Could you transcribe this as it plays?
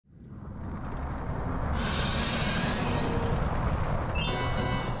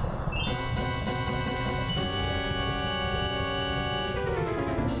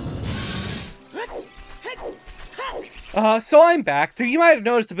So I'm back. So you might have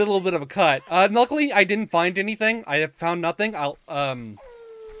noticed a little bit of a cut. Luckily I didn't find anything. I have found nothing. I'll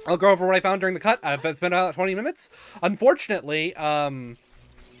go over what I found during the cut. It's been about 20 minutes. Unfortunately, I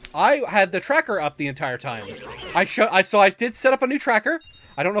had the tracker up the entire time. So I did set up a new tracker.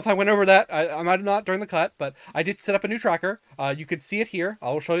 I don't know if I went over that. I might have not during the cut, but I did set up a new tracker. You can see it here.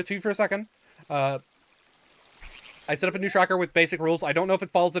 I'll show it to you for a second. I set up a new tracker with basic rules. I don't know if it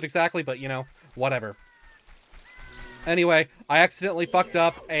follows it exactly, but, you know, whatever. Anyway, I accidentally fucked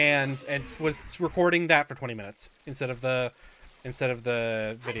up and was recording that for 20 minutes instead of the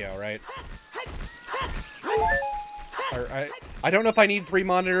video, right? I don't know if I need 3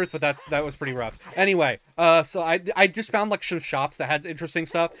 monitors, but that was pretty rough. Anyway, so I just found like some shops that had interesting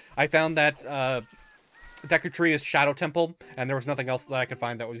stuff. I found that Deku Tree is Shadow Temple, and there was nothing else that I could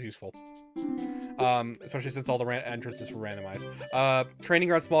find that was useful. Especially since all the entrances were randomized. Training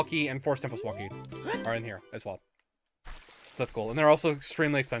Ground Small Key and Force Temple Small Key are in here as well. So that's cool, and they're also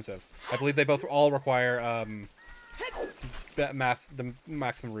extremely expensive. I believe they both all require the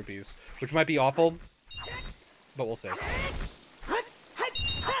maximum rupees, which might be awful, but we'll see.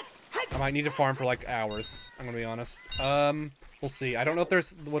 I might need to farm for like hours. I'm gonna be honest. We'll see. I don't know if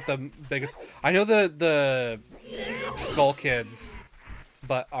there's what the biggest. I know the Skull Kids,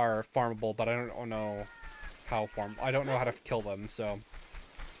 but are farmable, but I don't know how I don't know how to kill them. So,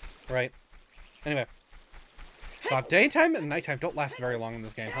 right. Anyway. Daytime and nighttime don't last very long in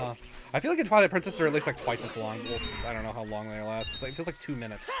this game, huh? I feel like in Twilight Princess they're at least like twice as long. Well, I don't know how long they last. It feels like 2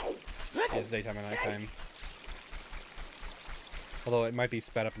 minutes is daytime and nighttime. Although it might be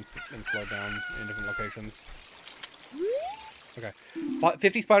sped up and slowed down in different locations. Okay.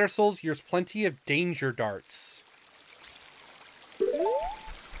 50 spider souls, here's plenty of danger darts.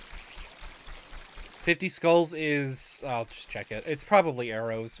 50 skulls is... I'll just check it. It's probably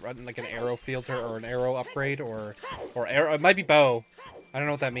arrows, like an arrow filter or an arrow upgrade, or arrow. It might be bow. I don't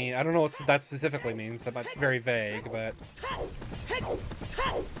know what that means. I don't know what that specifically means. That's very vague, but...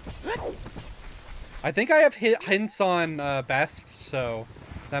 I think I have hints on best, so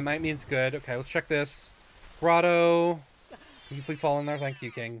that might mean it's good. Okay, let's check this. Grotto. Can you please fall in there? Thank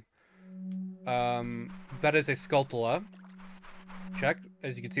you, King. That is a Skulltula. Check.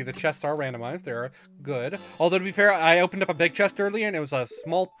 As you can see, the chests are randomized. They're good. Although, to be fair, I opened up a big chest earlier, and it was a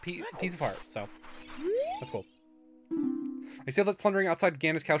small piece of heart, so that's cool. I say that plundering outside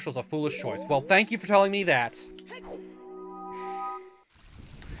Ganon's couch was a foolish choice. Well, thank you for telling me that.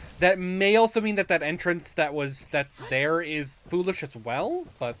 That may also mean that that entrance that's there is foolish as well,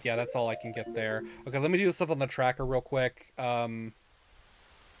 but yeah, that's all I can get there. Okay, let me do stuff on the tracker real quick. Let me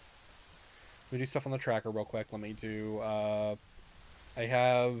do stuff on the tracker real quick. Let me do, I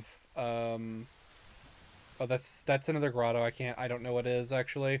have, oh, that's another grotto. I don't know what it is,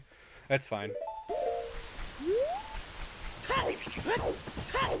 actually. That's fine.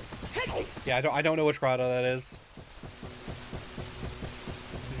 Yeah, I don't know which grotto that is.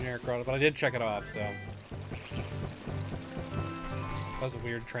 Generic grotto, but I did check it off, so. That was a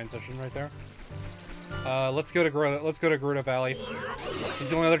weird transition right there. Let's go to Gerudo Valley.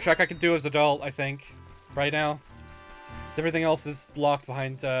 He's the only other check I can do as adult, I think, right now. Everything else is blocked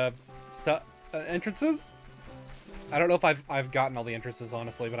behind entrances. I don't know if I've gotten all the entrances,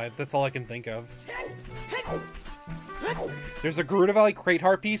 honestly, but that's all I can think of. There's a Gerudo Valley Crate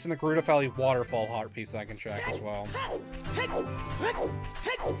Heart piece and the Gerudo Valley Waterfall Heart piece that I can check as well.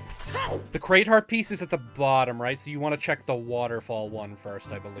 The Crate Heart piece is at the bottom, right? So you want to check the Waterfall one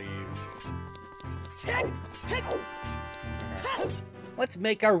first, I believe. Okay. Let's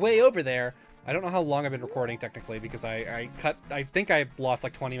make our way over there. I don't know how long I've been recording, technically, because I think I lost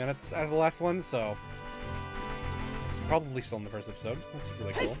like 20 minutes out of the last one, so... Probably still in the first episode. That's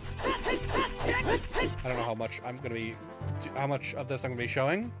really cool. I don't know how much how much of this I'm gonna be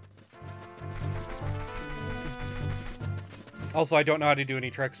showing. Also, I don't know how to do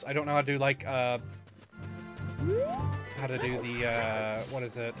any tricks. I don't know how to do, like, how to do the, what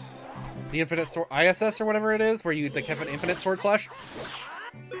is it? The infinite sword, ISS or whatever it is, where you, like, have an infinite sword slash.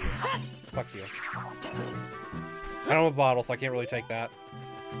 Fuck you. I don't have a bottle, so I can't really take that.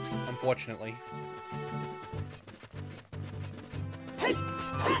 Unfortunately.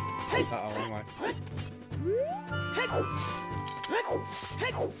 Uh-oh, wrong way.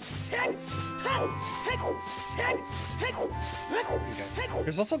 Okay.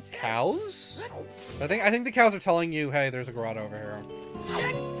 There's also cows? I think the cows are telling you, hey, there's a grotto over here.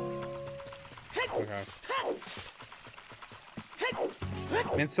 Okay.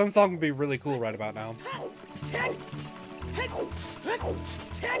 Man, Sunsong would be really cool right about now.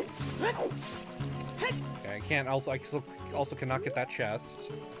 Okay, I also cannot get that chest.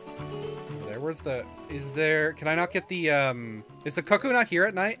 Where's the... Is there... Can I not get the, Is the cuckoo not here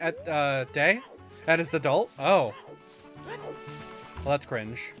at night? At, day? At its adult? Oh. Well, that's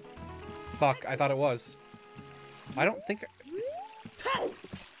cringe. Fuck, I thought it was. I don't think...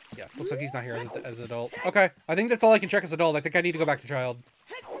 Yeah, looks like he's not here as adult. Okay, I think that's all I can check as adult. I think I need to go back to child.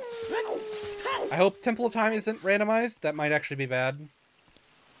 I hope Temple of Time isn't randomized. That might actually be bad.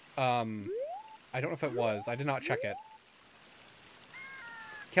 I don't know if it was. I did not check it.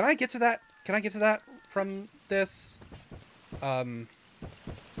 Can I get to that? Can I get to that from this?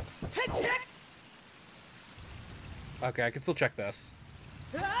 Okay, I can still check this.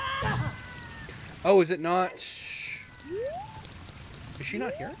 Oh, is it not? Is she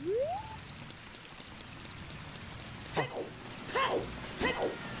not here? Huh.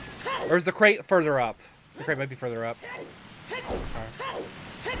 Or is the crate further up? The crate might be further up.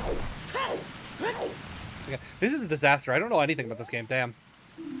 Okay. This is a disaster. I don't know anything about this game. Damn.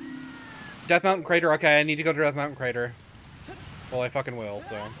 Death Mountain Crater. Okay, I need to go to Death Mountain Crater. Well, I fucking will,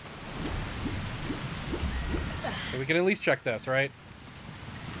 so. Okay, we can at least check this, right?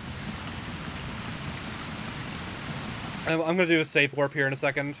 I'm gonna do a save warp here in a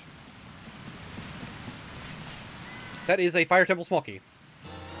second. That is a Fire Temple Small Key.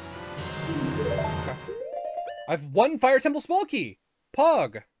 Okay. I've one Fire Temple Small Key!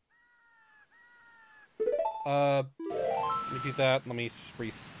 Pog! Let me do that. Let me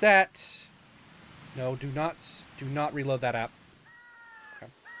reset. No, do not reload that app.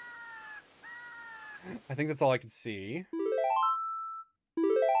 Okay. I think that's all I can see.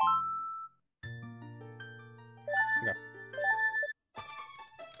 Okay.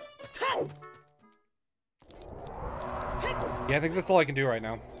 Yeah, I think that's all I can do right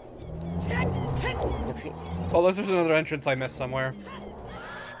now. Unless there's another entrance I missed somewhere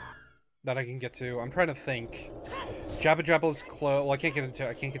that I can get to. I'm trying to think. Jabba Jabba's close. Well, I can't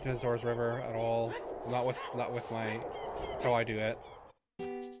get to Zora's River at all. Not with my how I do it.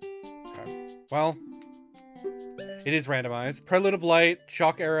 Okay. Well, it is randomized. Prelude of Light,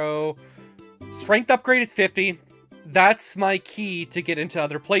 Shock Arrow, Strength upgrade is 50. That's my key to get into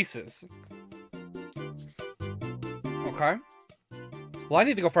other places. Okay. Well, I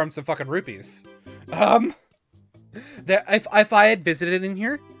need to go farm some fucking rupees. If I had visited in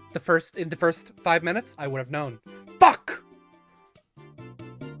here in the first 5 minutes, I would have known. Fuck!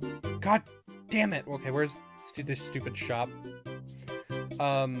 God damn it. Okay, where's this stupid shop?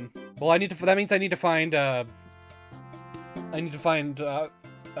 Well, that means I need to find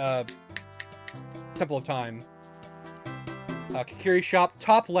Temple of Time. Kikiri shop,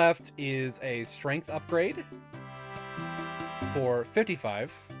 top left is a strength upgrade for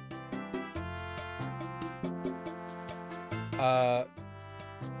 55.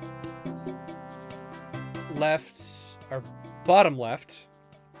 Left, or bottom left,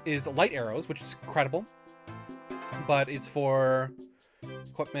 is light arrows, which is incredible. But it's for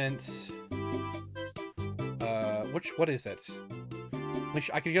equipment. What is it?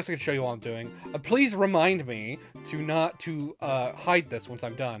 I guess I can show you what I'm doing. Please remind me to hide this once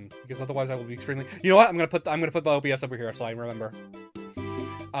I'm done, because otherwise I will be extremely. You know what? I'm gonna put the OBS over here so I remember.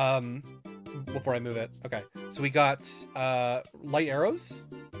 Before I move it. Okay. So we got light arrows,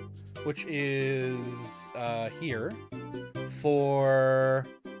 which is here for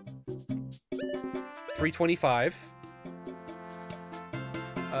 325.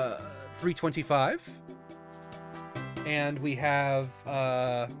 325. And we have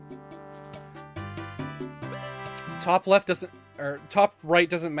top left doesn't, or top right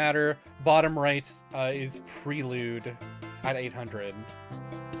doesn't matter. Bottom right is Prelude at 800.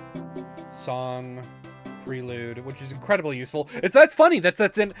 Song Prelude, which is incredibly useful. That's funny.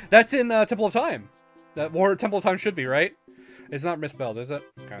 That's in Temple of Time. That more Temple of Time should be, right? It's not misspelled, is it?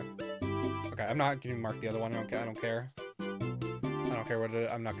 Okay. Okay, I'm not gonna mark the other one. I don't care. I don't care what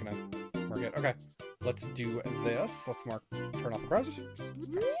I'm not gonna mark it. Okay. Let's do this. Let's turn off the browser.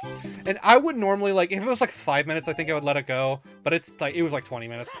 And I would normally, like, if it was like 5 minutes, I think I would let it go. But it was like 20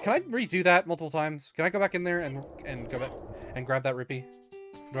 minutes. Can I redo that multiple times? Can I go back in there and go back and grab that rupee?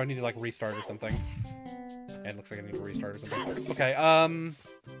 Or do I need to like restart or something? And it looks like I need to restart or something. Okay,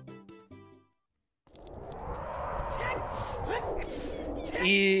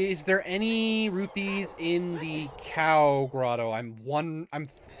 is there any rupees in the cow grotto? I'm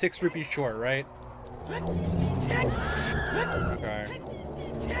 6 rupees short, right? Okay.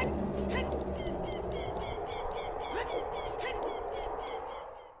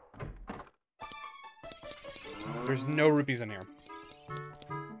 There's no rupees in here.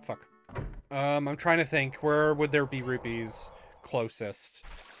 Fuck. I'm trying to think. Where would there be rupees closest?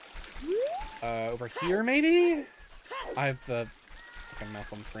 Over here, maybe? I have the fucking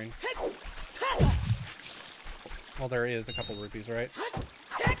mess on the screen. Well, there is a couple rupees, right?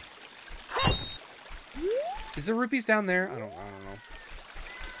 Is there rupees down there? I don't know.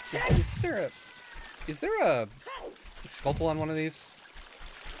 Is there a Skulltule on one of these?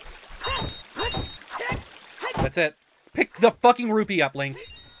 That's it. Pick the fucking rupee up, Link.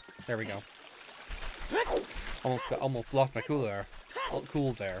 There we go. Almost lost my cool there.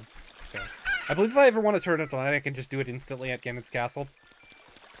 Cool there. Okay. I believe if I ever want to turn it on, I can just do it instantly at Ganon's Castle.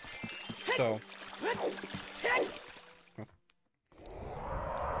 So.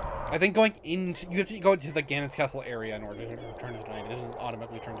 I think going into... You have to go into the Ganon's Castle area in order to return to night. It doesn't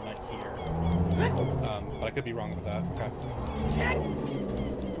automatically turn to night here. But I could be wrong with that. Okay.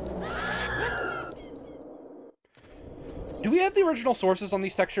 Do we have the original sources on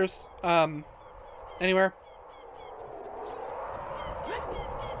these textures? Anywhere?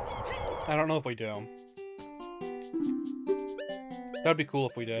 I don't know if we do. That would be cool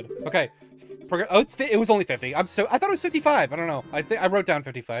if we did. Okay. Oh, it was only 50. I thought it was 55. I don't know. I wrote down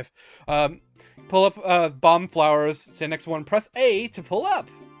 55. Pull up bomb flowers. Stand next to one. Press A to pull up.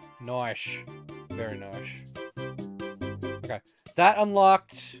 Nice. Very nice. Okay. That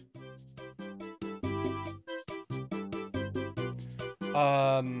unlocked...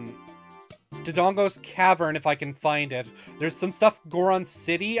 Dodongo's Cavern, if I can find it. There's some stuff Goron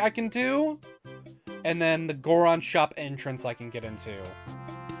City I can do. And then the Goron Shop entrance I can get into.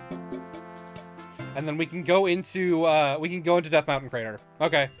 And then we can go into Death Mountain Crater.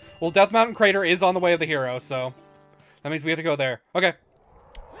 Okay. Well, Death Mountain Crater is on the way of the hero, so that means we have to go there. Okay.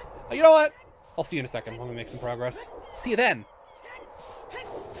 You know what? I'll see you in a second when we make some progress. See you then.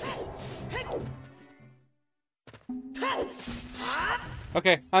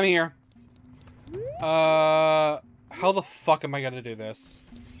 Okay, I'm here. How the fuck am I gonna do this?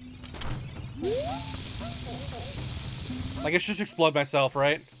 I guess just explode myself,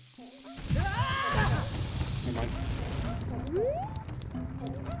 right? Never mind.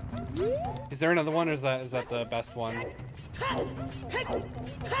 Is there another one, or is that the best one?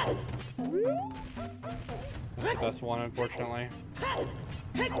 That's the best one, unfortunately.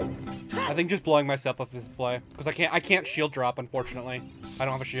 I think just blowing myself up is the play, because I can't shield drop, unfortunately. I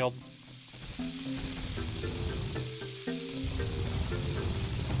don't have a shield.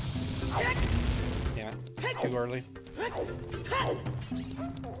 Damn it. Too early.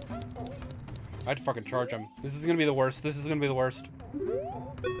 I'd fucking charge him. This is gonna be the worst. This is gonna be the worst.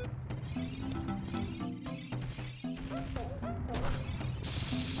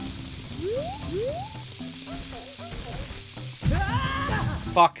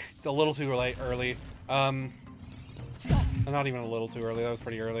 Fuck. It's a little too late early. Not even a little too early. That was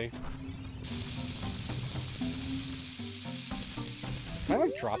pretty early. Can I,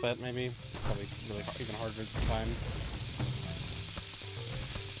 like, drop it, maybe? Probably really even harder this time.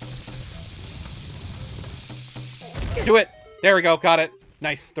 Do it! There we go, got it.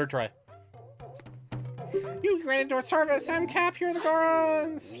 Nice, third try. You granted door service, I'm Cap, here are the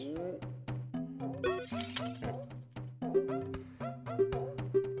Gorons!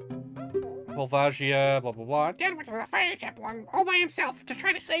 Volvagia, blah blah blah. Dad went to the fire temple all by himself to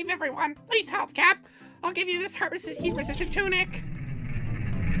try to save everyone. Please help, Cap. I'll give you this heat-resistant tunic.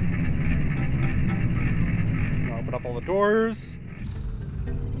 Open up all the doors.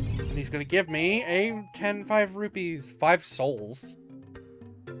 And he's gonna give me a 5 rupees. 5 souls.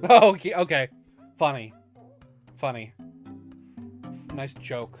 Oh, okay. Funny. Funny. Nice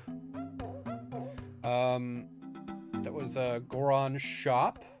joke. That was a Goron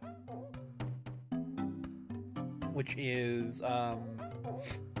shop. Which is,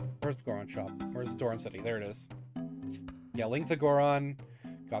 where's the Goron shop? Where's Doran City? There it is. Yeah, Link the Goron.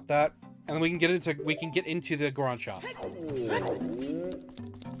 Got that. And then we can get into the Goron shop. Okay.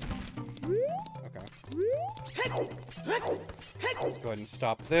 Let's go ahead and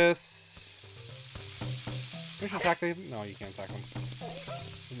stop this. We should attack them. No, you can't attack them.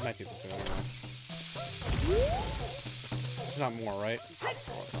 You might be able to, I don't know. There's not more, right?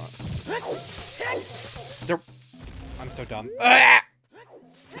 Oh, it's not. I'm so dumb. Ah!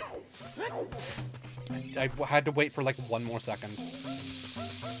 I had to wait for like 1 more second.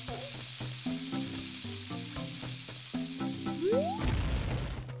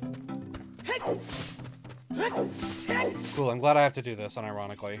 Cool, I'm glad I have to do this,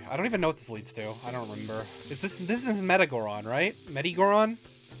 unironically. I don't even know what this leads to. I don't remember. This is Metagoron, right? Medigoron?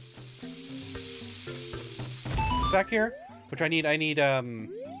 Back here? Which I need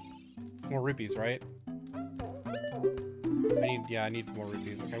more rupees, right? I need more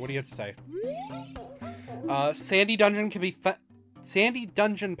rupees. Okay, what do you have to say? Sandy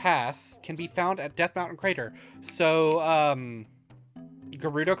Dungeon Pass can be found at Death Mountain Crater. So,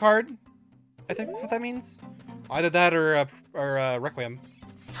 Gerudo card. I think that's what that means. Either that or Requiem.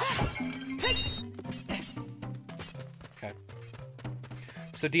 Okay.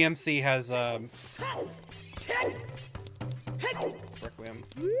 So DMC has it's Requiem.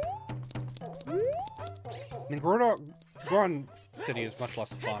 I mean, Goron City is much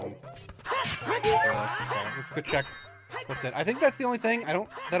less fun. Okay, let's go check what's it. I think that's the only thing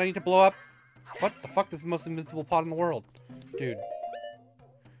that I need to blow up. What the fuck? This is the most invincible pot in the world. Dude.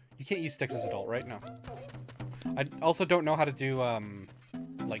 You can't use sticks as adult, right? No. I also don't know how to do,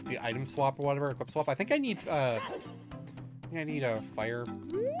 like, the item swap or whatever, equip swap. I think I need a fire.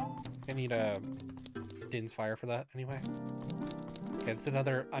 I need a Din's fire for that, anyway. Okay, it's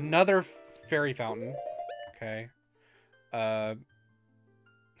another fairy fountain. Okay.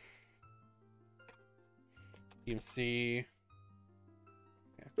 DMC.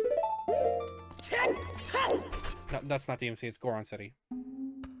 Yeah. No, that's not DMC, it's Goron City.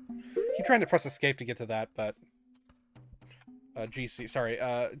 Keep trying to press escape to get to that, but GC, sorry.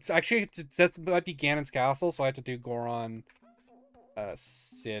 It's actually, that might be Ganon's castle, so I have to do Goron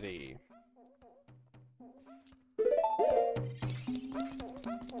City.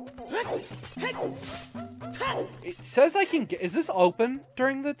 It says I can get... Is this open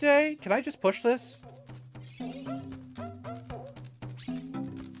during the day? Can I just push this?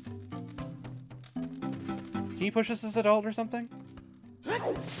 Can you push this as adult or something?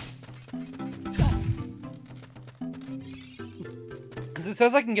 Because it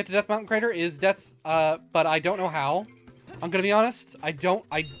says I can get to Death Mountain Crater but I don't know how. I'm gonna be honest. I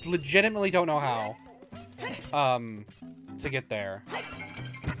legitimately don't know how. To get there.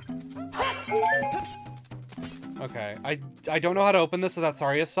 Okay, I don't know how to open this without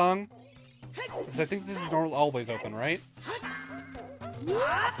Saria's song. Because I think this is always open, right? Do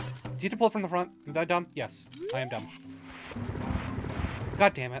you have to pull it from the front? Am I dumb? Yes, I am dumb.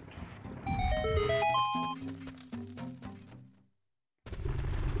 God damn it.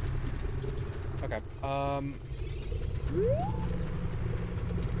 Okay,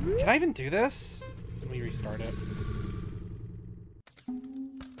 can I even do this? Let me restart it.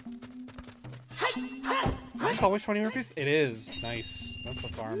 Is this always 20 rupees? It is. Nice. That's the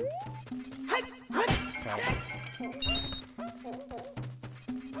farm. Okay.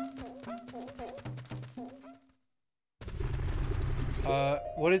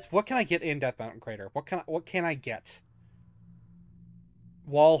 What can I get in Death Mountain Crater? What can I get?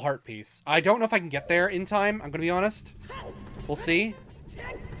 Wall heart piece. I don't know if I can get there in time, I'm gonna be honest. We'll see.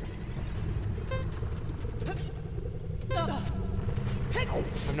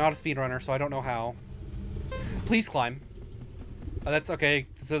 I'm not a speedrunner, so I don't know how. Please climb. That's okay.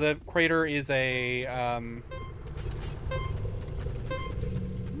 So the crater is a,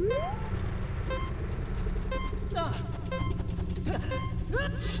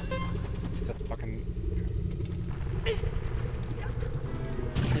 It's a fucking...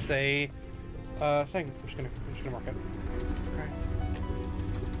 It's a, thing. I'm just gonna mark it. Okay.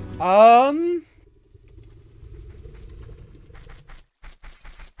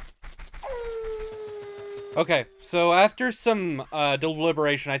 Okay, so after some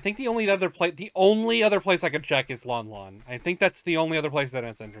deliberation, I think the only other place I could check is Lon Lon. I think that's the only other place that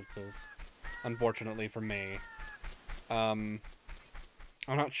has entrances, unfortunately for me. I'm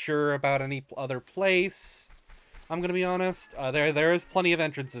not sure about any other place. I'm gonna be honest. There is plenty of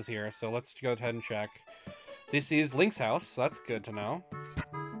entrances here, so let's go ahead and check. This is Link's house, so that's good to know.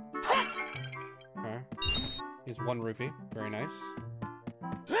 Okay. Here's 1 rupee. Very nice.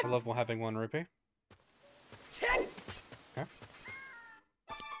 I love having 1 rupee. Okay.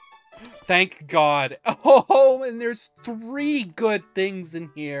 Thank God. Oh, and there's 3 good things in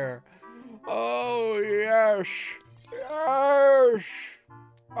here. Oh, yes. Yes.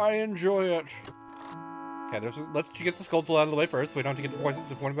 I enjoy it. Okay, let's get the skull out of the way first. We don't have to get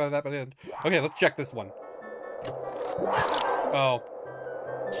disappointed by that by the end. Okay, let's check this one. Oh.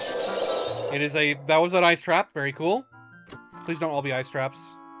 That was an ice trap. Very cool. Please don't all be ice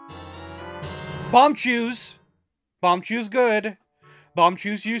traps. Bomb chews. Bomb chews good. Bomb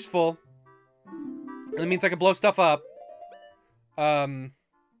chews useful. That means I can blow stuff up. That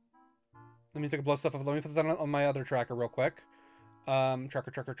means I can blow stuff up. Let me put that on my other tracker real quick.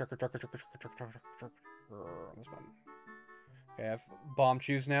 Tracker. This one. Okay, I have bomb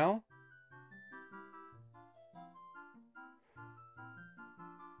chews now.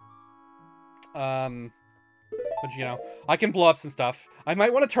 But you know, I can blow up some stuff. I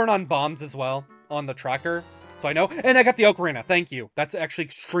might want to turn on bombs as well on the tracker, so I know. And I got the Ocarina. Thank you. That's actually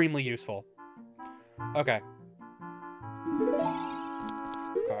extremely useful. Okay.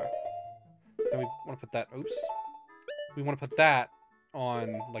 Okay. So we want to put that. Oops. We want to put that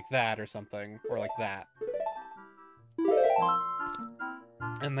on like that or something, or like that.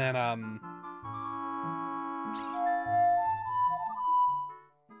 And then,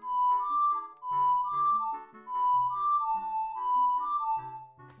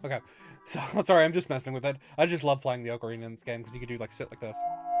 okay, so sorry, I'm just messing with it. I just love playing the Ocarina in this game because you could do like sit like this.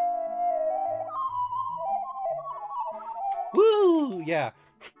 Woo! Yeah,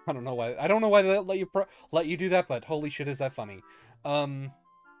 I don't know why. I don't know why they let you do that, but holy shit, is that funny. And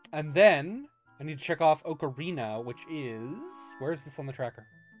then I need to check off Ocarina, which is where is this on the tracker?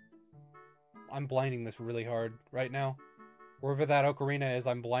 I'm blinding this really hard right now. Wherever that Ocarina is,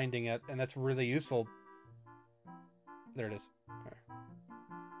 I'm blinding it, and that's really useful. There it is. Right.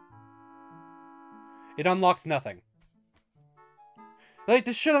 It unlocked nothing. Like,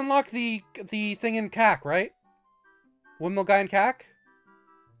 this should unlock the thing in CAC, right? Windmill guy in CAC?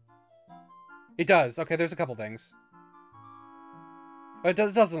 It does. Okay, there's a couple things. Oh, it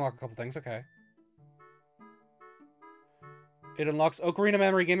does unlock a couple things, okay. It unlocks Ocarina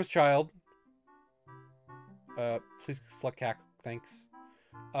Memory Game as Child. Please select CAC. Thanks.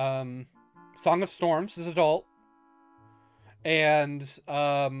 Song of Storms is adult. And,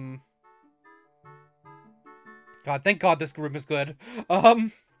 God, thank God this group is good.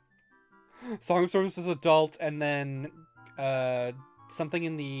 Song of Storms is adult, and then, something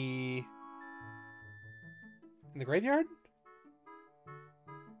in the graveyard?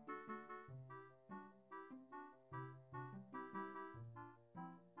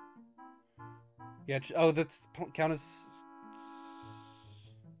 Yeah, oh, that's count as...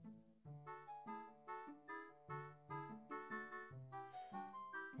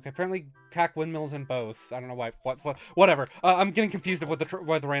 Okay, apparently CAC windmills in both. I don't know why. Whatever. I'm getting confused with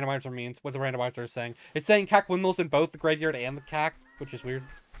what the randomizer means. What the randomizer is saying. It's saying CAC windmills in both the graveyard and the CAC, which is weird.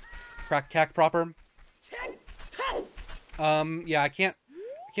 CAC proper. Yeah, I can't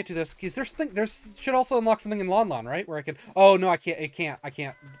do this. Is there something? Should also unlock something in Lon Lon, right? Where I can. Oh no, I can't. I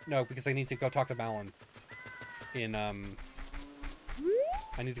can't. No, because I need to go talk to Malon. I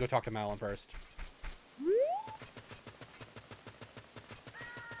need to go talk to Malon first.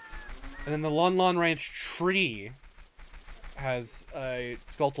 And then the Lon Lon Ranch tree has a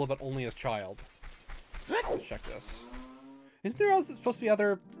Skulltula, but only as child. Let's check this. Isn't there also supposed to be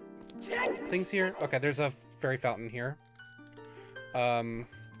other things here? Okay, there's a fairy fountain here. I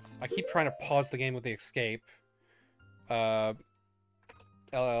keep trying to pause the game with the escape. LLR.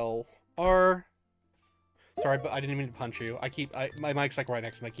 Sorry, but I didn't mean to punch you. My mic's like right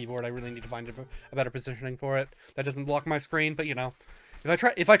next to my keyboard. I really need to find a better positioning for it. That doesn't block my screen, but you know.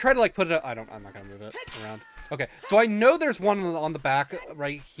 If I try to like put it, I'm not gonna move it around. Okay, so I know there's one on the back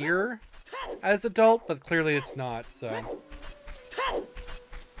right here as adult, but clearly it's not, so.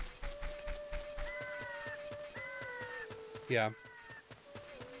 Yeah.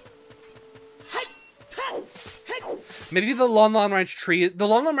 Maybe the Lon Lon Ranch tree,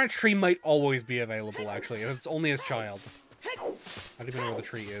 might always be available, actually, if it's only as child. I don't even know where the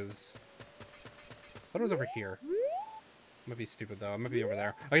tree is. I thought it was over here. Might be stupid though. It might be over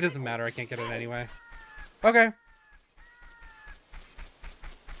there. Oh, it doesn't matter. I can't get it anyway. Okay.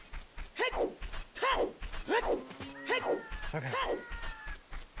 Okay.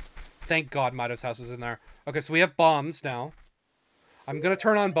 Thank God Mido's house was in there. Okay, so we have bombs now. I'm gonna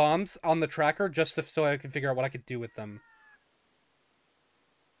turn on bombs on the tracker just so I can figure out what I could do with them.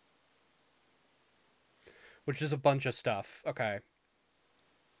 Which is a bunch of stuff. Okay.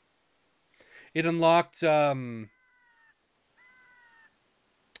 It unlocked,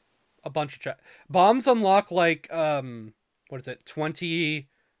 a bunch of bombs unlock like what is it,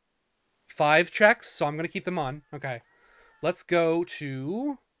 25 checks, so I'm gonna keep them on. Okay, let's go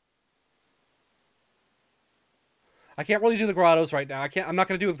to, I can't really do the grottos right now. I'm not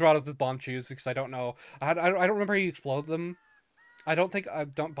gonna do the grottos with bomb chews because I don't know. I don't remember how you explode them. I don't think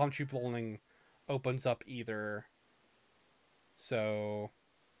bomb chew bowling opens up either, so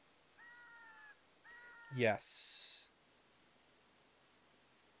yes.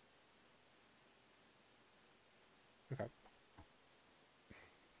 Okay.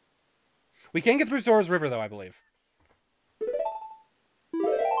 We can get through Zora's River, though, I believe.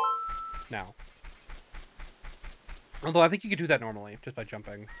 Now. Although I think you could do that normally, just by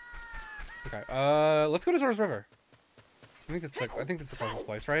jumping. Okay, let's go to Zora's River. I think that's the closest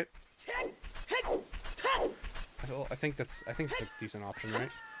place, right? I think it's a decent option, right?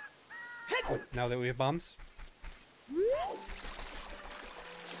 Now that we have bombs.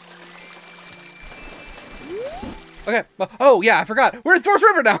 Okay. Oh yeah, I forgot. We're in Zora's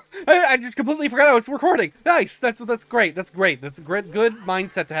River now. I just completely forgot I was recording. Nice. That's great. That's great. That's a good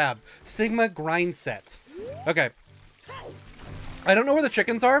mindset to have. Sigma grind sets. Okay. I don't know where the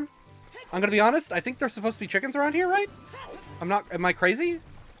chickens are. I'm gonna be honest. I think there's supposed to be chickens around here, right? I'm not. Am I crazy?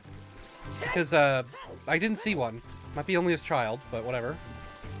 Because I didn't see one. Might be only his child, but whatever.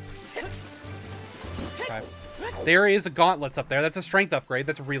 Okay. There is a gauntlets up there. That's a strength upgrade.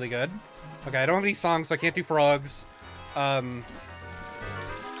 That's really good. Okay, I don't have any songs, so I can't do frogs. Okay,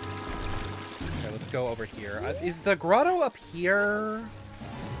 let's go over here. Is the grotto up here?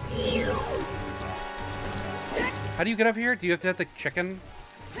 How do you get up here? Do you have to have the chicken?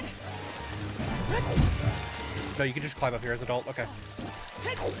 No, you can just climb up here as an adult. Okay.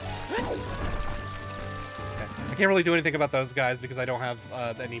 Okay. I can't really do anything about those guys because I don't have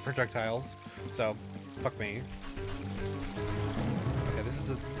any projectiles. So, fuck me. Okay, this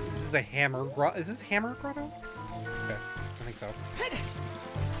is a hammer grotto. Is this hammer grotto? Okay, I think so.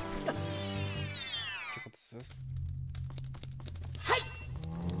 What's this?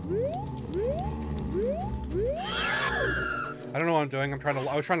 I don't know what I'm doing. I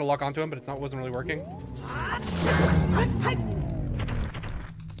was trying to lock onto him, but it wasn't really working.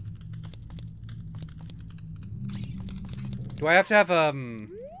 Do I have to have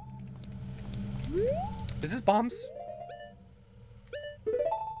is this bombs?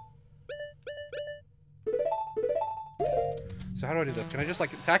 So how do I do this? Can I just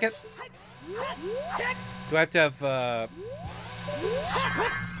like attack it? Do I have to have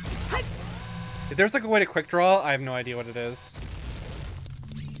if there's like a way to quick draw, I have no idea what it is.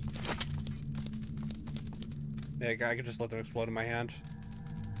 Yeah, I could just let them explode in my hand.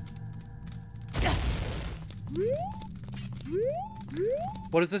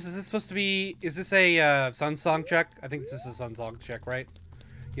 What is this? Is this supposed to be... Is this a Sun Song check? I think this is a Sun Song check, right?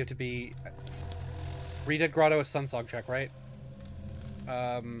 You have to be... Reded Grotto is Sun Song check, right?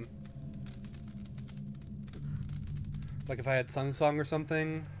 Like if I had Sun Song or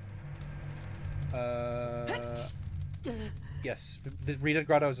something... Yes. The Reded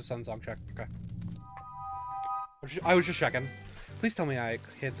Grotto is a Sun Song check. Okay. I was just checking. Please tell me I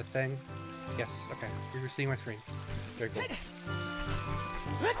hit the thing. Yes, okay. You're seeing my screen. Very cool.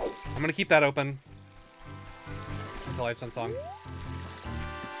 I'm gonna keep that open until I have Sun Song.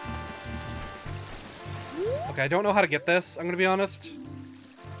 Okay, I don't know how to get this, I'm gonna be honest.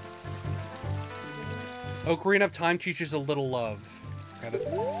 Ocarina of Time teaches a little love. Okay,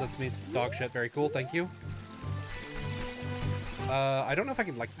 that's me. It's dog shit. Very cool, thank you. I don't know if I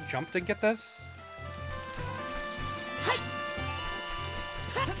can, like, jump to get this.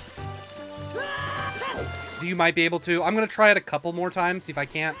 You might be able to. I'm gonna try it a couple more times, see if I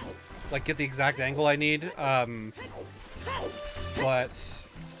can't, like, get the exact angle I need. But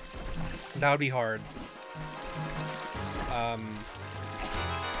that would be hard. Okay,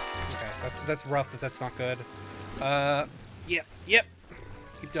 that's rough. That's not good. Yep.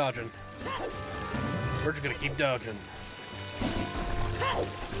 Keep dodging. We're just gonna keep dodging.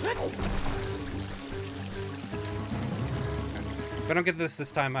 If I don't get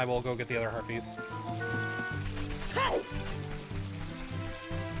this time, I will go get the other harpies.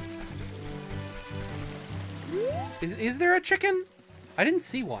 Is there a chicken? I didn't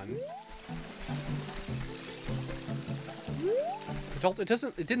see one.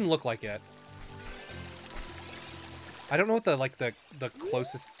 It didn't look like it. I don't know what the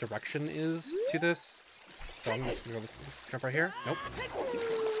closest direction is to this. So I'm just gonna go jump right here. Nope.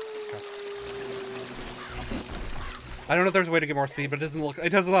 Okay. I don't know if there's a way to get more speed, but it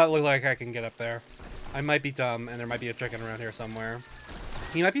does not look like I can get up there. I might be dumb, and there might be a chicken around here somewhere.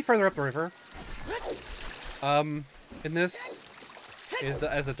 He might be further up the river. In this is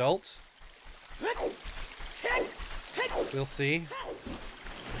as adult. We'll see.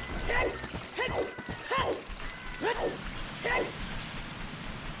 Okay.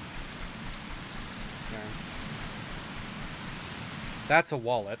 That's a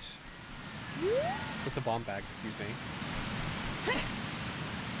wallet. It's a bomb bag, excuse me.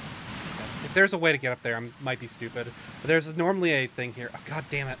 If there's a way to get up there, I might be stupid. But there's normally a thing here. Oh, God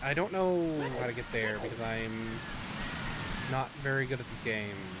damn it. I don't know how to get there because I'm not very good at this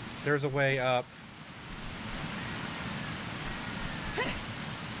game. There's a way up.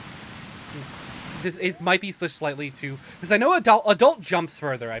 It might be slightly too... Because I know adult jumps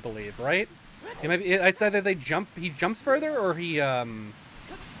further, I believe, right? It might be, I'd say that he jumps further, or he's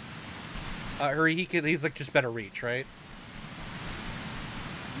like just better reach, right?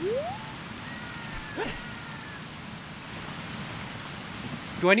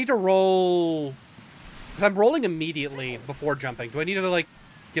 Do I need to roll? Because I'm rolling immediately before jumping. Do I need to like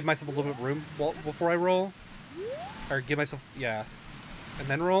give myself a little bit of room before I roll, or give myself and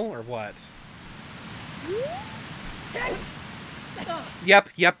then roll, or what?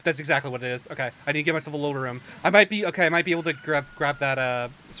 Yep, that's exactly what it is. Okay, I need to give myself a little room. I might be able to grab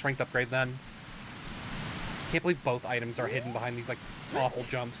that strength upgrade then. Can't believe both items are hidden behind these like awful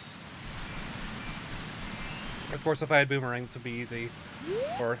jumps. Of course, if I had boomerang, this would be easy.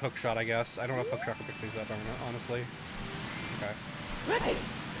 Or hook shot, I guess. I don't know if hook shot can pick these up, honestly. Okay.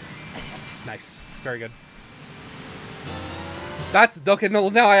 Nice. Very good. That's okay. No,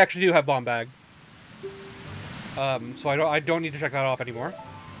 now I actually do have bomb bag. So I don't need to check that off anymore.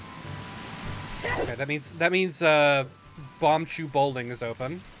 Okay, that means Bomb Chew Bowling is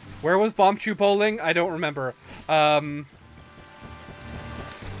open. Where was Bomb Chew Bowling? I don't remember. Was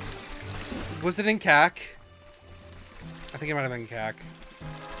it in CAC? I think it might have been CAC.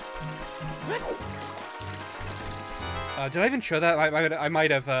 Did I even show that? I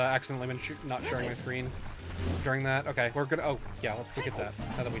might have accidentally been not showing my screen during that. Okay, we're gonna. Oh yeah, let's go get that.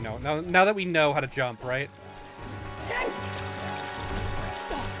 Now that we know. Now that we know how to jump, right?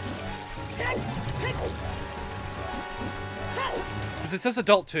 Because it says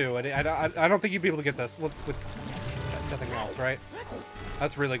adult too, and I don't think you'd be able to get this with nothing else, right?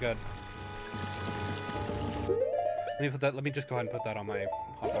 That's really good. Let me put that. Let me just go ahead and put that on my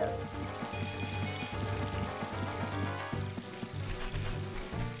hotbar.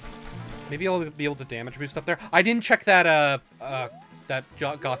 Maybe I'll be able to damage boost up there. I didn't check that that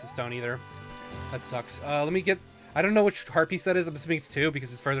Gossip Stone either. That sucks. Let me get. I don't know which heart piece that is. I'm assuming it's 2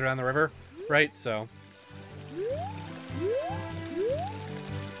 because it's further down the river, right? So.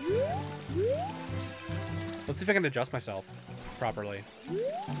 Let's see if I can adjust myself properly.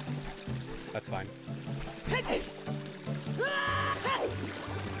 That's fine.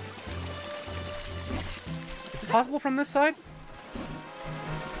 Is it possible from this side?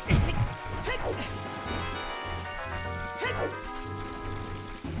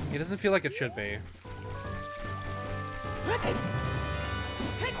 It doesn't feel like it should be.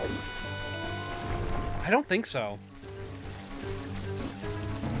 I don't think so.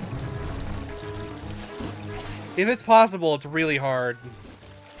 If it's possible, it's really hard.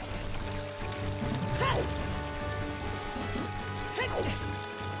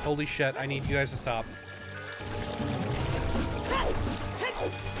 Holy shit, I need you guys to stop.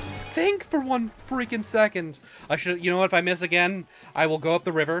 Think for one freaking second. I should, you know what, if I miss again, I will go up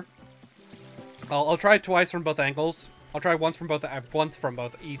the river. I'll try twice from both angles. I'll try once from both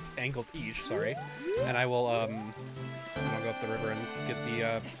angles each, sorry. And I will, I'll go up the river and get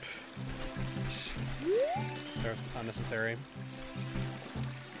the, there's unnecessary.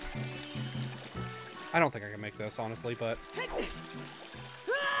 I don't think I can make this, honestly, but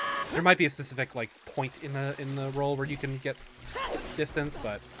there might be a specific, like, point in the roll where you can get distance,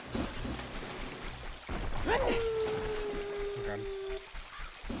 but okay.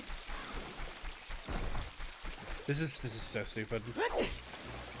 This is so stupid.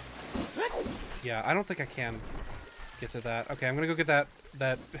 Yeah, I don't think I can get to that. Okay, I'm gonna go get that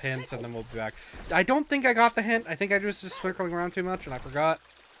hint, and then we'll be back. I don't think I got the hint. I think I was just circling around too much, and I forgot.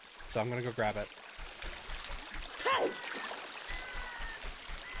 So I'm gonna go grab it.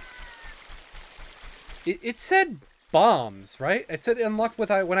 It said bombs, right? It said unlock when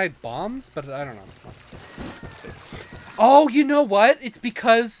I had bombs, but I don't know. Let's see. Oh, you know what? It's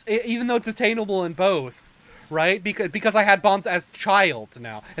because even though it's attainable in both, right? Because I had bombs as child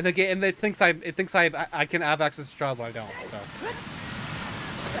now, and the game it thinks I can have access to child when I don't. So.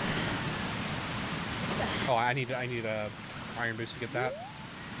 Oh, I need a iron boost to get that.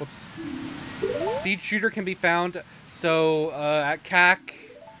 Whoops. Seed shooter can be found. So at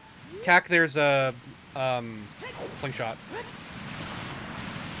CAC there's a slingshot.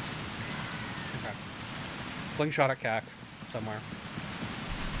 Okay. Slingshot at CAC somewhere.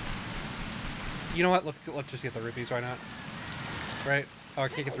 You know what? Let's just get the rupees. Why not? Right? Oh, I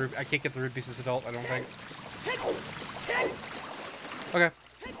can't get the rupees as adult. I don't think. Okay.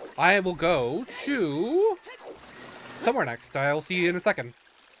 I will go to somewhere next. I'll see you in a second.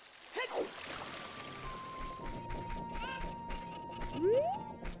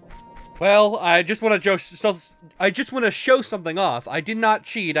 Well, I just want to show something off. I did not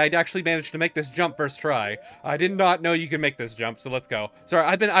cheat. I'd actually managed to make this jump first try. I did not know you could make this jump, so let's go. Sorry,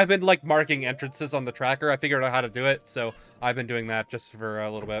 I've been like marking entrances on the tracker. I figured out how to do it, so I've been doing that just for a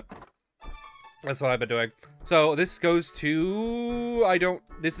little bit. That's what I've been doing. So this goes to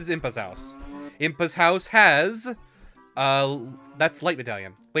this is Impa's house. Impa's house has that's Light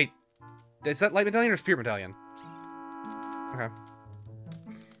Medallion. Wait, is that Light Medallion or Spirit Medallion? Okay.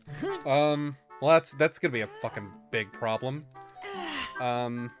 Well, that's gonna be a fucking big problem.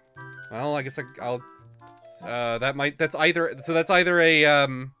 Well, I guess I'll, that's either a,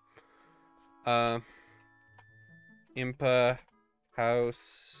 Impa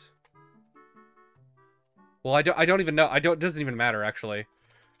house. Well, I don't even know. It doesn't even matter actually.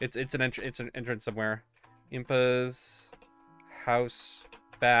 It's an entrance somewhere. Impa's house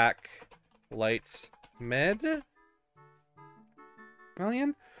back light med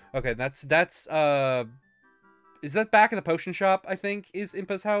million. Okay, that's is that back in the potion shop? I think is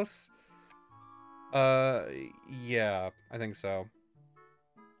Impa's house. Yeah, I think so.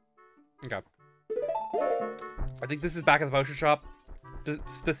 Okay. I think this is back at the potion shop.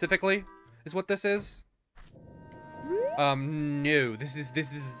 Specifically, is what this is. No, this is,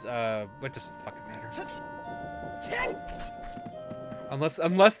 what doesn't fucking matter.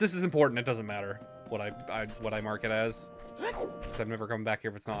 Unless this is important, it doesn't matter what I mark it as. Because I'm never coming back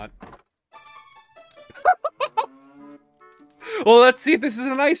here if it's not. Well, let's see if this is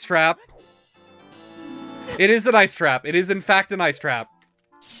an ice trap. It is an ice trap. It is, in fact, an ice trap.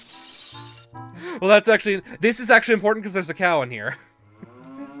 Well, that's actually... This is actually important because there's a cow in here.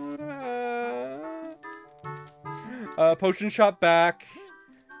 Potion shop back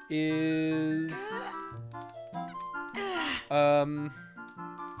is...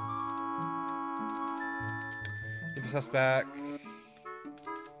 House back.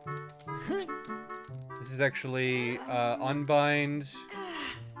 This is actually, unbind.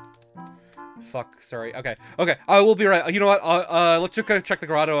 Fuck, sorry. Okay, okay, I will be right. You know what? Let's just go check the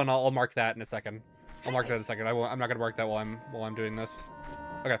grotto, and I'll mark that in a second. I'll mark that in a second. I'm not gonna mark that while I'm doing this.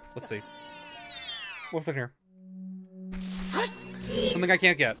 Okay, let's see. What's in here? Something I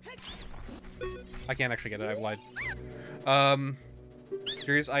can't get. I can't actually get it. I've lied.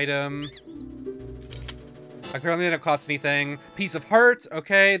 Serious item. Apparently they don't cost anything. Piece of heart.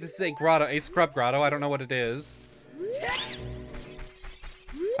 Okay, this is a grotto, a scrub grotto. I don't know what it is.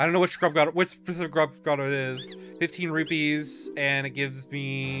 I don't know which specific scrub grotto it is. 15 rupees, and it gives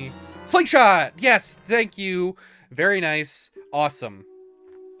me slingshot. Yes, thank you. Very nice. Awesome.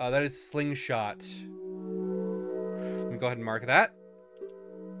 That is slingshot. Let me go ahead and mark that.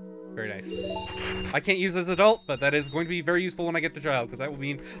 Very nice. I can't use this as adult, but that is going to be very useful when I get to child, because that will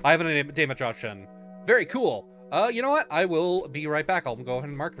mean I have a damage option. Very cool. You know what? I will be right back. I'll go ahead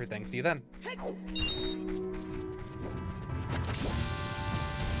and mark everything. See you then.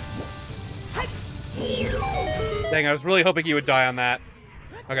 Dang, I was really hoping you would die on that.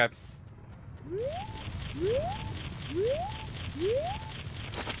 Okay.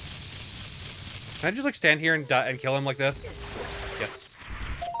 Can I just, like, stand here and kill him like this? Yes.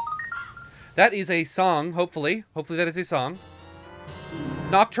 That is a song, hopefully. Hopefully that is a song.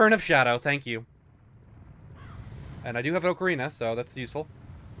 Nocturne of Shadow, thank you. And I do have an ocarina, so that's useful.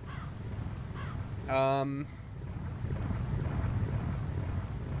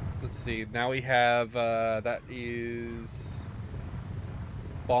 Let's see. Now we have, that is...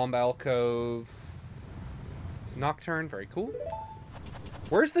 Bomb Alcove. It's Nocturne, very cool.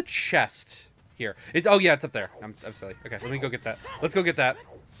 Where's the chest? Here. It's, oh yeah, it's up there. I'm silly. Okay, let me go get that. Let's go get that.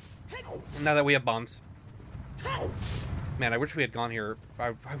 Now that we have bombs. Man, I wish we had gone here.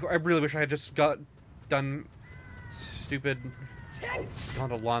 I really wish I had just done stupid. Gone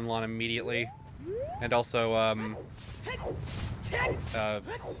to Lon immediately. And also,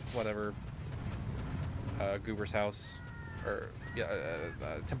 whatever. Goober's house. Or, yeah,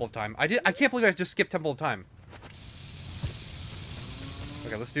 Temple of Time. I can't believe I just skipped Temple of Time.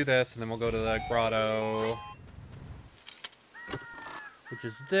 Okay, let's do this, and then we'll go to the grotto. Which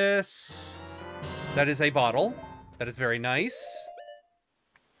is this. That is a bottle. That is very nice.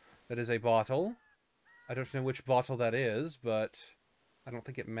 That is a bottle. I don't know which bottle that is, but I don't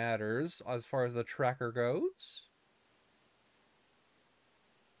think it matters as far as the tracker goes.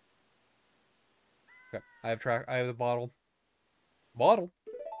 Okay, I have the bottle. Bottle.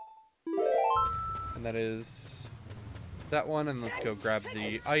 And that is that one, and let's go grab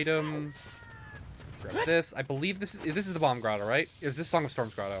the item. Let's grab this. I believe this is the bomb grotto, right? Is this Song of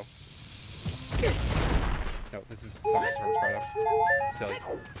Storms grotto? No, this is Song of Storms grotto. Silly.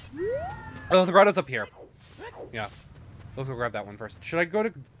 Oh, the grotto's up here. Yeah. Let's go grab that one first. Should I go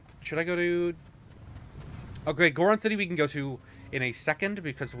to... Okay, Goron City we can go to in a second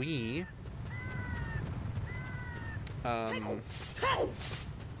because we...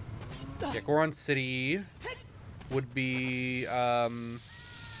 Yeah, Goron City would be, okay.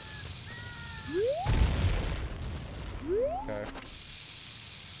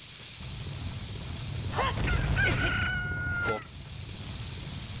 Cool.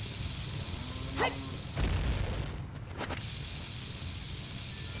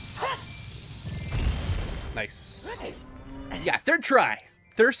 Nice. Yeah, third try.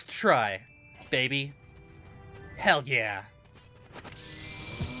 Thirst try, baby. Hell yeah.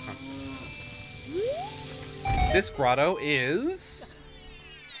 This grotto is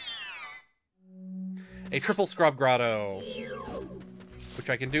a triple scrub grotto, which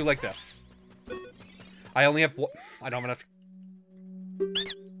I can do like this. I only have I don't have enough.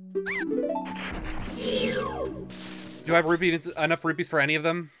 Do I have enough rupees for any of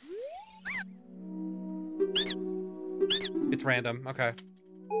them? It's random. Okay.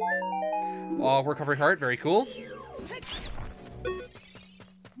 Recovery heart. Very cool.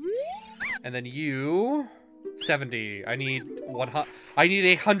 And then you... 70. I need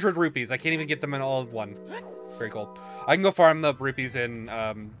 100 rupees. I can't even get them in all of one. Very cool. I can go farm the rupees in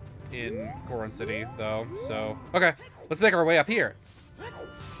Goron City, though. So, okay. Let's make our way up here.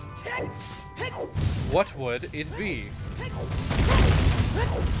 What would it be?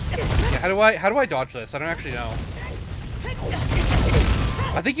 Yeah, how do I dodge this? I don't actually know.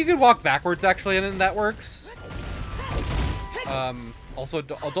 I think you can walk backwards, actually, and that works. Also,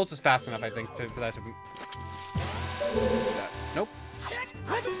 adults is fast enough, I think, for that to... Nope.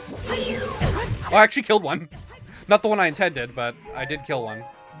 Oh, I actually killed one. Not the one I intended, but I did kill one.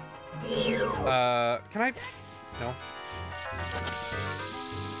 Can I? No.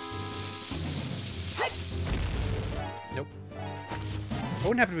 Nope. I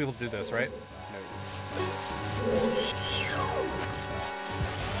wouldn't happen to be able to do this, right? No.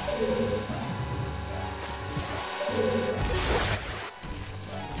 Yes.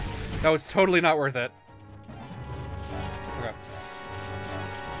 That was totally not worth it. Okay.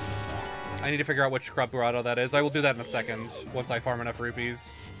 I need to figure out which scrub grotto that is. I will do that in a second, once I farm enough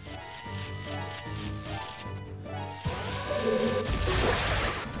rupees.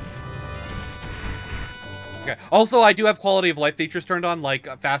 Okay. Also, I do have quality of life features turned on, like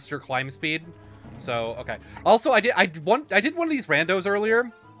faster climb speed. So, okay. Also, I did one of these randos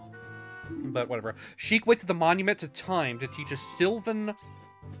earlier, but whatever. Sheik waits at the monument to time to teach a Sylvan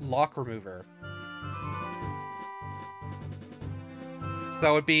lock remover. So that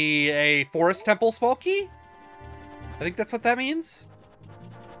would be a forest temple small key? I think that's what that means.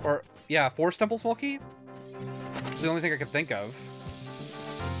 Or, yeah, forest temple small key? That's the only thing I could think of.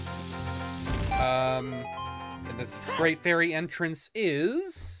 And this Great Fairy entrance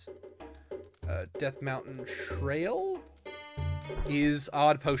is... Death Mountain Trail? Is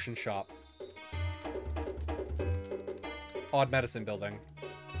Odd Potion Shop. Odd Medicine Building.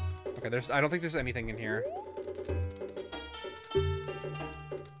 Okay, I don't think there's anything in here.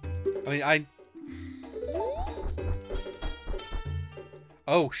 I mean,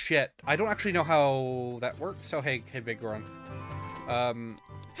 oh, shit. I don't actually know how that works. Oh, hey, Big Goron.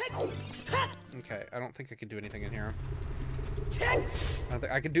 Okay, I don't think I can do anything in here.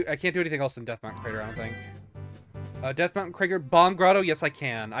 I can't do anything else in Death Mountain Crater, I don't think. Death Mountain Crater Bomb Grotto, yes I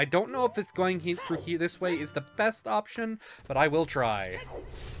can. I don't know if it's going through here this way is the best option, but I will try.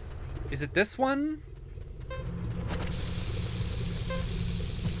 Is it this one?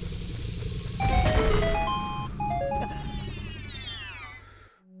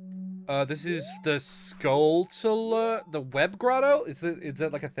 This is the Skulltula, the Web Grotto? Is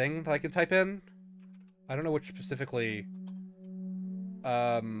that like a thing that I can type in? I don't know which specifically.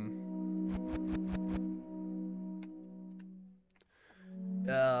 I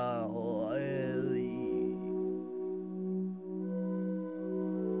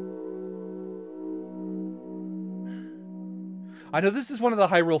know this is one of the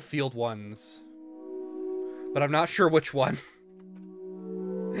Hyrule Field ones, but I'm not sure which one.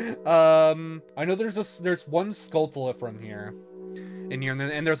 I know there's one Skulltula from here,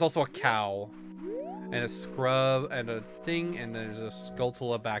 and there's also a cow, and a scrub, and a thing, and there's a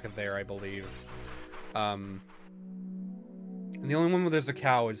Skulltula back there, I believe. And the only one where there's a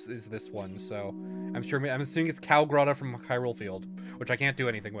cow is this one, so I'm assuming it's Cow Grotto from Hyrule Field, which I can't do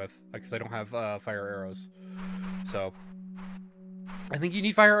anything with because I don't have fire arrows. So I think you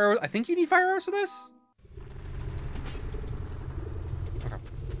need fire arrows. I think you need fire arrows for this. Okay.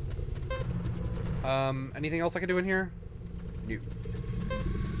 Anything else I can do in here? No.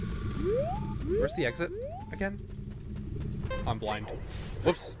 Where's the exit again? I'm blind.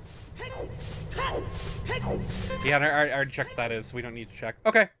 Whoops. Yeah, I already checked what that is, so we don't need to check.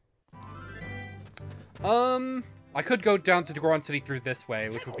 Okay. I could go down to Goron City through this way,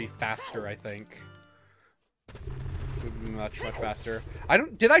 which would be faster, I think. Would be much faster.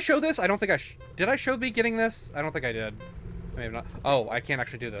 Did I show this? I don't think did I show me getting this? I don't think I did. Maybe not. Oh, I can't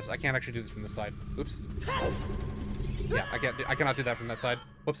actually do this. I can't actually do this from this side. Oops. Yeah, I cannot do that from that side.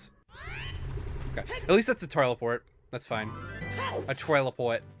 Whoops. Okay. At least that's a teleport. That's fine. A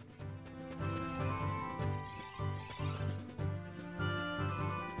teleport.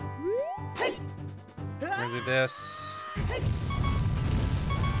 We're gonna do this.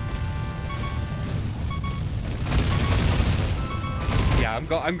 Yeah,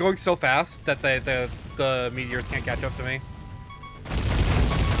 I'm going so fast that the the meteors can't catch up to me.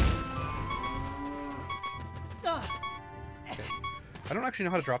 Okay. I don't actually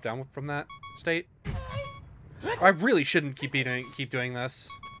know how to drop down from that state. I really shouldn't keep doing this.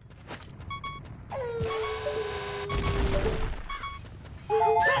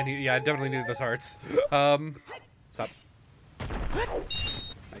 I definitely need those hearts. Stop.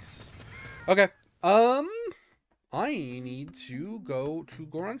 Nice. Okay. I need to go to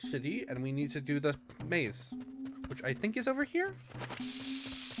Goron City, and we need to do the maze, which I think is over here.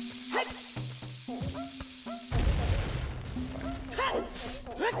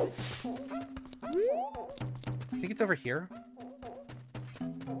 I think it's over here.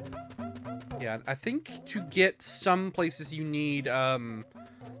 Yeah, I think to get some places you need,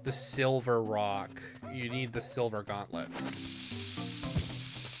 the silver rock. You need the silver gauntlets.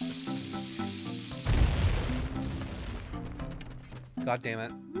 God damn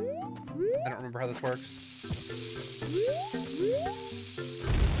it. I don't remember how this works.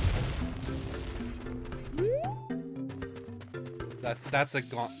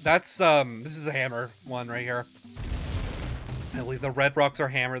 This is a hammer one right here. I believe the red rocks are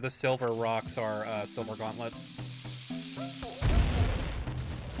hammer, the silver rocks are silver gauntlets.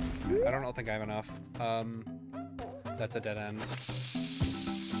 I don't think I have enough. That's a dead end.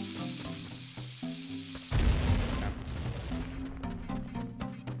 Okay.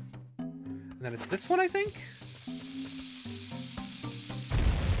 And then it's this one, I think?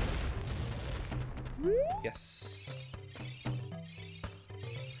 Yes.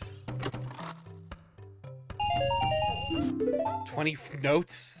 20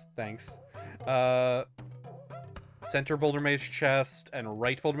 notes? Thanks. Center Boulder Mage chest and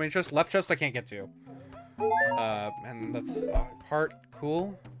right Boulder Mage chest. Left chest I can't get to. And that's heart.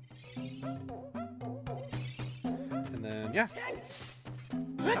 Cool. And then, yeah.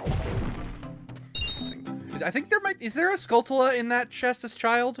 I think there might... Is there a Skulltula in that chest as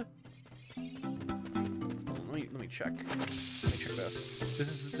child? Let me check. Let me check this. This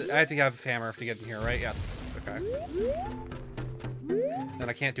is... I have to have hammer to get in here, right? Yes. Okay. Then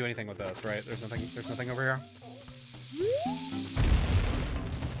I can't do anything with this, right? There's nothing over here?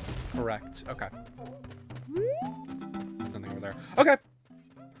 Correct. Okay. Nothing over there. Okay.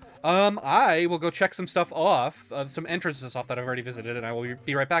 I will go check some stuff off, some entrances off that I've already visited, and I will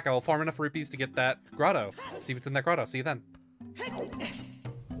be right back. I will farm enough rupees to get that grotto. See what's in that grotto. See you then.